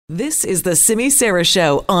This is the Simi Sara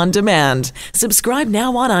Show on demand. Subscribe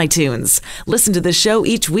now on iTunes. Listen to the show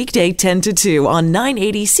each weekday 10 to 2 on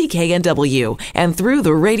 980 CKNW and through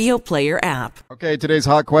the Radio Player app. Okay, today's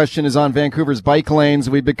hot question is on Vancouver's bike lanes.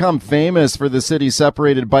 We've become famous for the city's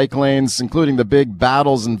separated bike lanes, including the big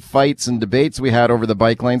battles and fights and debates we had over the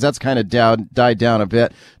bike lanes. That's kind of died down a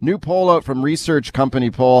bit. New poll out from Research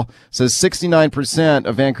Company Poll says 69%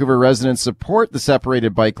 of Vancouver residents support the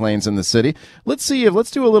separated bike lanes in the city. Let's do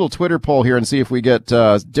a little Twitter poll here and see if we get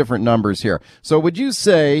different numbers here. So would you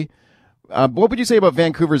say, what would you say about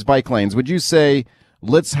Vancouver's bike lanes? Would you say,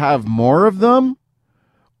 let's have more of them?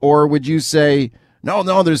 Or would you say,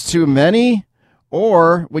 no, there's too many?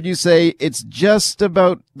 Or would you say it's just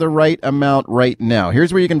about the right amount right now?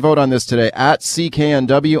 Here's where you can vote on this today. At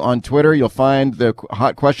CKNW on Twitter. You'll find the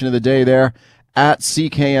hot question of the day there. At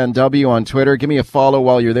CKNW on Twitter. Give me a follow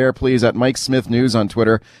while you're there, please, at Mike Smith News on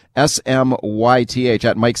Twitter. SMYTH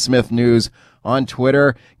at Mike Smith News on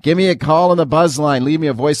Twitter. Give me a call on the buzz line. Leave me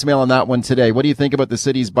a voicemail on that one today. What do you think about the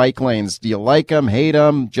city's bike lanes? Do you like them, hate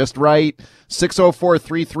them, just right?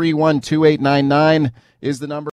 604-331-2899 is the number.